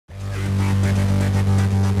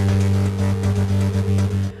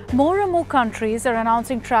more countries are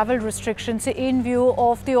announcing travel restrictions in view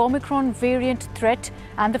of the Omicron variant threat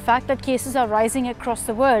and the fact that cases are rising across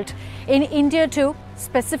the world. In India too,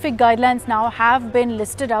 specific guidelines now have been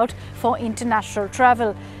listed out for international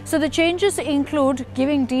travel. So the changes include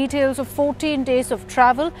giving details of 14 days of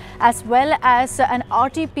travel as well as an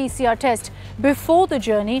RT-PCR test before the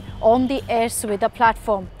journey on the Air Suvidha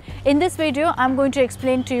platform. In this video, I'm going to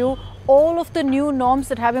explain to you all of the new norms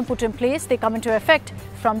that have been put in place. They come into effect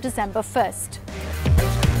from December 1st.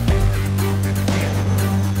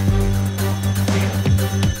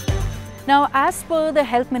 Now, as per the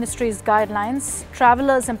Health Ministry's guidelines,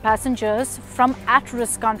 travellers and passengers from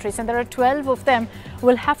at-risk countries, and there are 12 of them,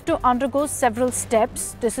 will have to undergo several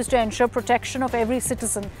steps. This is to ensure protection of every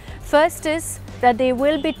citizen. First is that they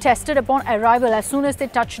will be tested upon arrival as soon as they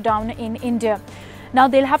touch down in India. Now,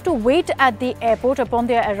 they'll have to wait at the airport upon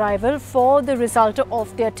their arrival for the result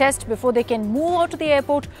of their test before they can move out to the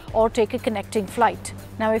airport or take a connecting flight.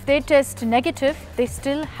 Now, if they test negative, they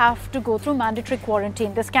still have to go through mandatory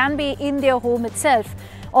quarantine. This can be in their home itself.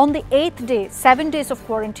 On the 8th day, 7 days of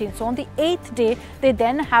quarantine. So on the 8th day, they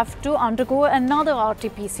then have to undergo another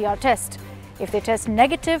RT-PCR test. If they test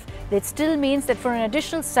negative, it still means that for an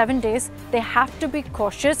additional 7 days, they have to be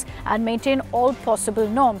cautious and maintain all possible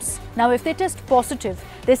norms. Now, if they test positive,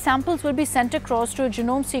 their samples will be sent across to a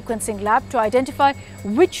genome sequencing lab to identify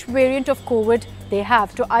which variant of COVID they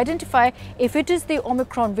have, to identify if it is the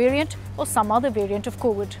Omicron variant or some other variant of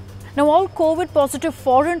COVID. Now, all COVID positive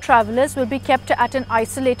foreign travellers will be kept at an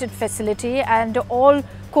isolated facility and all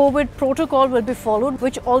COVID protocol will be followed,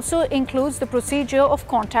 which also includes the procedure of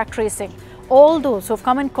contact tracing. All those who have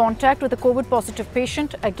come in contact with a COVID positive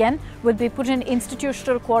patient, again, will be put in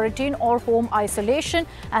institutional quarantine or home isolation,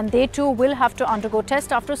 and they too will have to undergo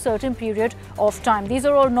test after a certain period of time. These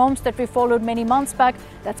are all norms that we followed many months back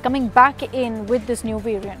that's coming back in with this new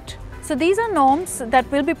variant. So these are norms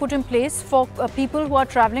that will be put in place for people who are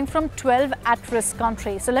travelling from 12 at-risk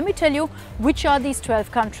countries. So let me tell you which are these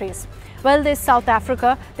 12 countries. Well, there's South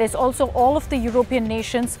Africa, there's also all of the European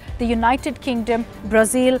nations, the United Kingdom,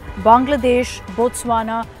 Brazil, Bangladesh,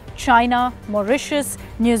 Botswana, China, Mauritius,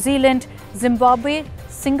 New Zealand, Zimbabwe,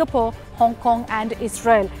 Singapore, Hong Kong and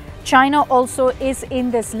Israel. China also is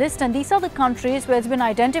in this list, and these are the countries where it's been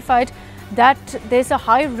identified that there's a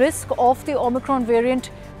high risk of the Omicron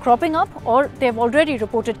variant cropping up, or they've already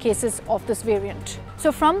reported cases of this variant.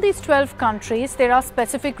 So from these 12 countries, there are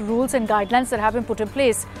specific rules and guidelines that have been put in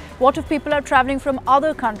place. What if people are traveling from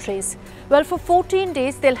other countries? Well, for 14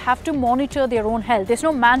 days, they'll have to monitor their own health. There's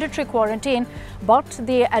no mandatory quarantine, but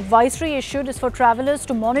the advisory issued is for travelers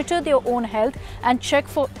to monitor their own health and check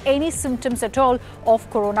for any symptoms at all of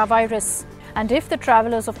coronavirus. And if the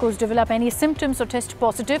travellers, of course, develop any symptoms or test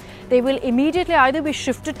positive, they will immediately either be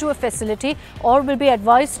shifted to a facility or will be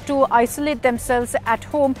advised to isolate themselves at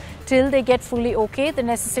home till they get fully okay. The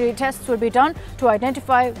necessary tests will be done to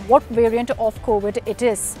identify what variant of COVID it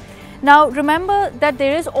is. Now, remember that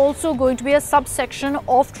there is also going to be a subsection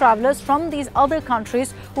of travellers from these other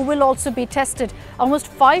countries who will also be tested.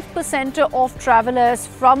 Almost 5% of travellers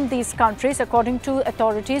from these countries, according to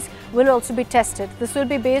authorities, will also be tested. This will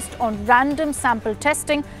be based on random sample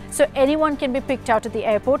testing, so anyone can be picked out at the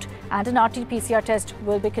airport and an RT-PCR test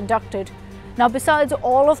will be conducted. Now, besides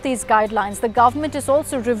all of these guidelines, the government is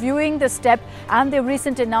also reviewing the step and the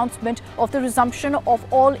recent announcement of the resumption of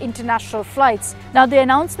all international flights. Now, the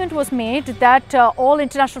announcement was made that all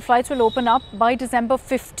international flights will open up by December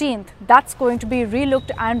 15th. That's going to be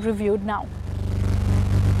relooked and reviewed now.